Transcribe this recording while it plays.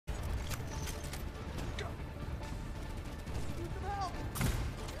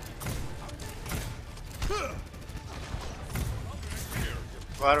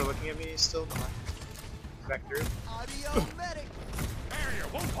Ladder looking at me still behind. Back through. Barrier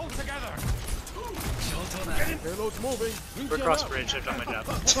won't hold together. Payload's moving. We're across bridge. I've done my job.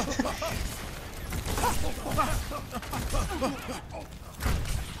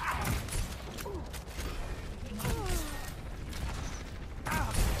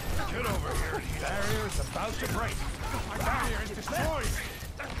 Get over here. Barrier is about to break. My barrier is destroyed.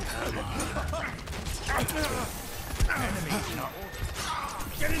 Enemies now.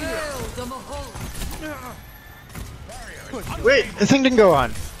 Get in here. Wait, the thing didn't go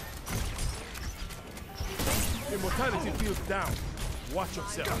on. Immortality field's down. Watch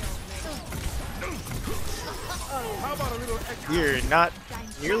yourself. How about a little extra? We're not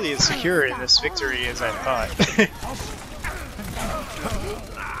nearly as secure in this victory as I thought.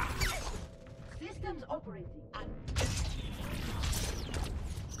 Systems operating.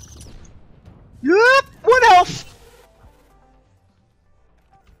 Yup! What else?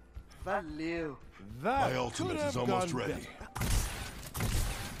 Valeu. My ultimate is almost ready.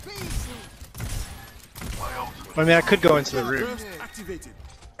 I mean, I could go into the room. Activated.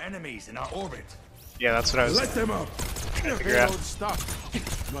 Enemies in our orbit. Yeah, that's what I was Let them up. trying to figure out. Payload stop.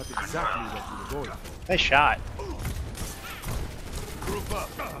 Not exactly what we were going. Nice shot. Group up.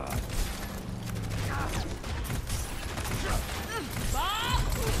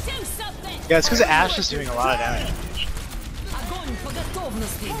 Do something! Yeah, it's because Ash is doing a lot of damage. Огонь по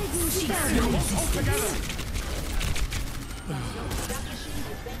готовности!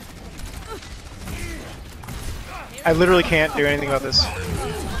 I literally can't do anything about this.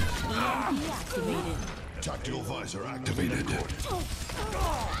 Tactical visor activated.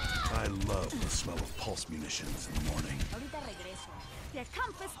 I love the smell of pulse munitions in the morning. Der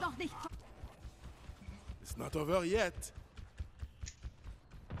Kampf ist noch nicht... It's not over yet.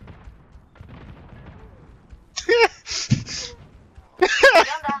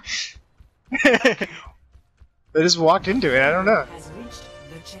 They just walked into it, I don't know. Has reached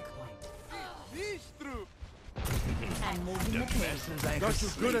the checkpoint. I'm moving the pace. Not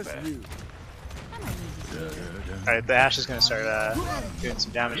as good as new. Alright, the Ash is gonna start doing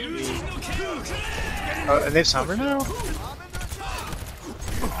some damage to me. Oh, and they have Somber now?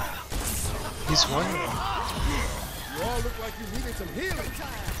 He's one. You all look like you needed some healing.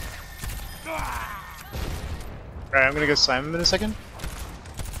 Alright, I'm gonna go slam him in a second.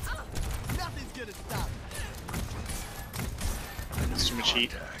 Nothing's gonna stop. It's too much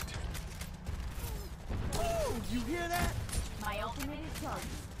heat. Oh, you hear that? My ultimate is charged.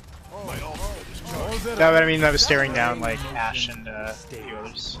 My ultimate is charged. No, but I mean, I was staring down like Ash and a few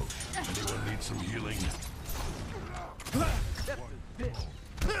others. Anyone need some healing?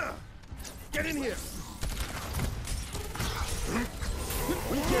 Get in here.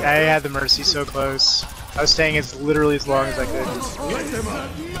 I had the Mercy so close. I was staying as literally as long as I could. Let them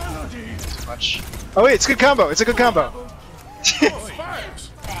up. Too much. Oh wait, it's a good combo. It's a good combo.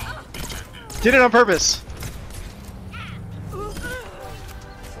 Did it on purpose. Form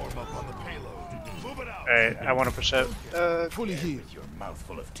up on the payload. Move it out. Alright, I want to push up. Fully healed. Your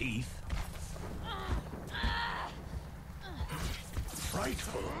mouthful of teeth.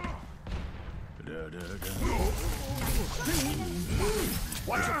 Frightful.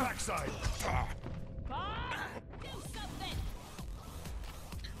 Watch your backside.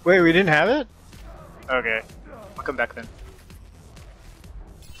 Wait, we didn't have it? Okay. I'll come back then.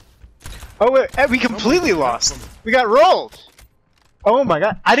 Oh wait, we completely lost! We got rolled! Oh my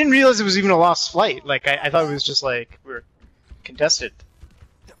god, I didn't realize it was even a lost flight. Like, I thought it was just like, we were contested.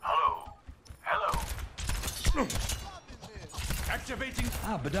 Hello. Hello. Activating.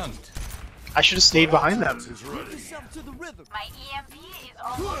 Bedankt. I should have stayed behind them. Is ready. My EMP is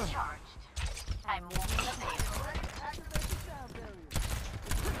almost charged. I'm moving the pace.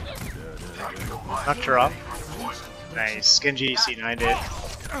 Knocked her off. Nice. Genji C9'd it.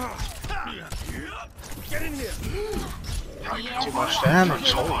 Get in here. Too much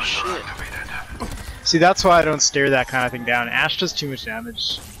damage. Holy shit. See, that's why I don't stare that kind of thing down. Ash does too much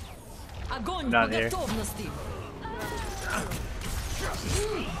damage. Огонь Not по here. готовности!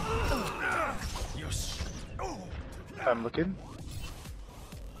 I'm looking.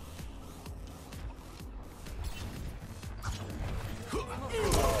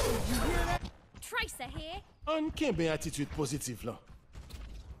 Tracer here! Uncanny attitude positive là.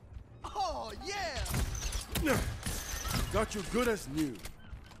 Oh yeah! Got you good as new.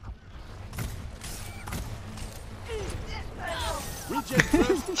 Reject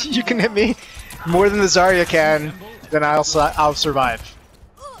first. You can hit me more than the Zarya can, then I'll survive.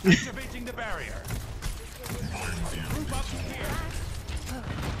 Activating the barrier.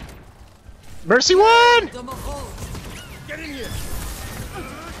 Mercy won! Get in here.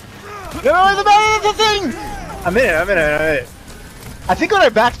 No, the thing! I'm in it. I think when I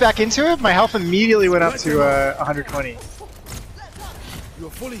backed back into it, my health immediately went up to 120. You're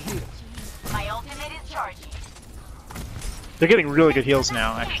fully healed. My ultimate is charging. They're getting really good heals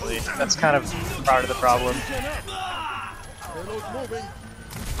now, actually. That's kind of part of the problem.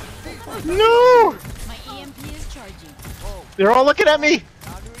 No! My EMP is charging. They're all looking at me!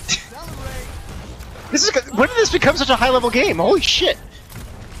 This is when did this become such a high-level game? Holy shit!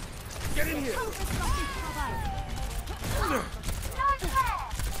 Get in here.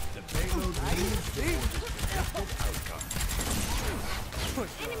 The payload needs the expected outcome.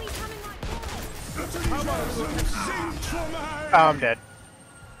 Enemy coming my How about a little sing for my... Oh, I'm dead.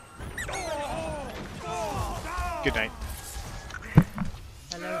 Good night.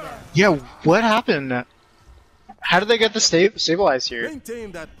 Yeah, what happened? How did they get the stabilized here?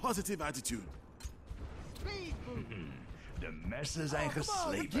 Maintain that positive attitude. De messen zijn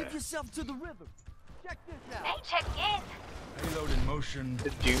geslepen. yourself to the river. Check this out. Hey, check in. Payload in motion. The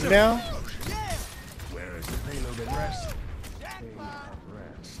Doom now? Where is the payload at rest?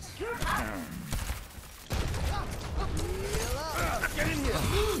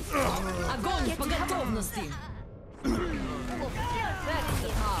 Огонь по готовности.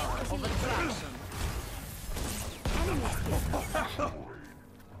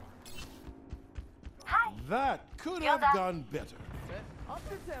 That could have gone better.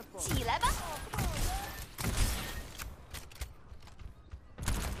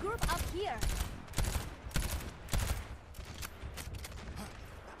 Group up here.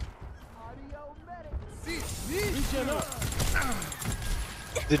 Regen up.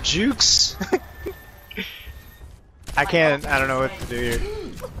 The jukes? I don't know what to do here.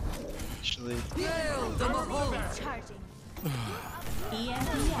 Actually. Charging.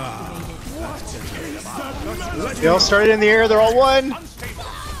 EMP activated. They all started in the air, they're all one!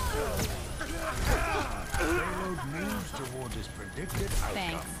 Payload moves toward its predicted outcome.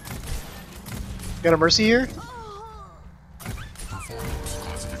 Thanks. Got a mercy here?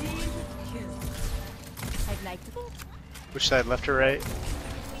 I'd like to. Which side, left or right?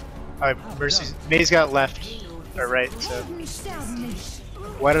 Mercy's. May's got left or right, so.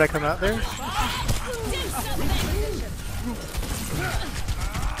 Why did I come out there?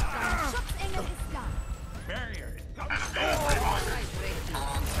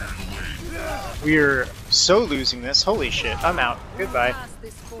 We're so losing this. Holy shit. I'm out. Goodbye.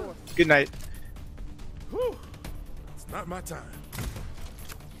 Good night. Whew. It's not my time.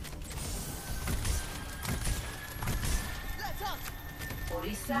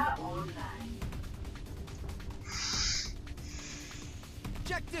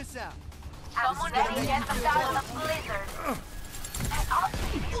 Check this out. Someone ready get the start of blizzard. And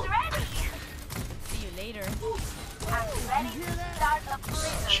ultimate is ready. See you later. I'm ready to start the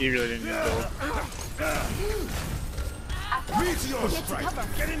blizzard. She really didn't get build. Meteor strike.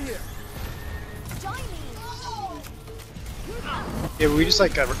 Get in here. Join me. Yeah, but we just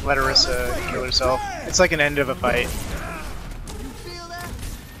like let Arissa kill herself. It's like an end of a fight.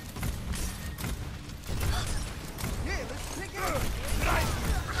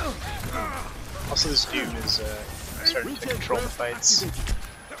 Also, this Doom is starting to control the fights.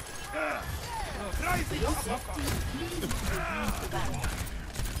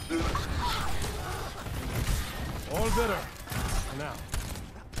 All better. Now.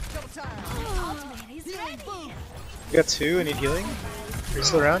 Ultimate is ready. We got two. I need healing. Are you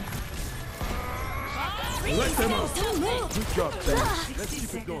still around? Let them out. Good job, thanks. Let's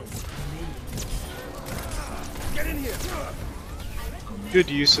keep it going. Get in here. Good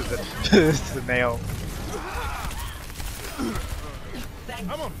use of the the nail.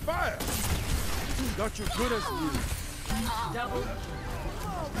 I'm on fire. Got you good as new.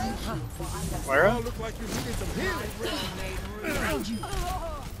 Moira? Look like you needed some healing.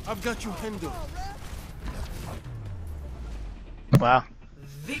 I've got you handled. Wow.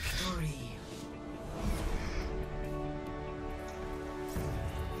 Victory.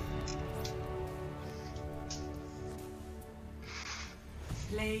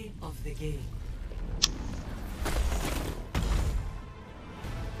 Play of the game.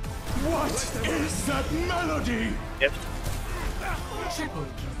 What is that melody? Yep. Triple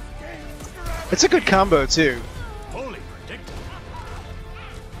kill. It's a good combo too. Holy predictable.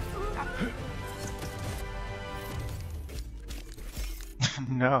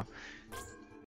 No.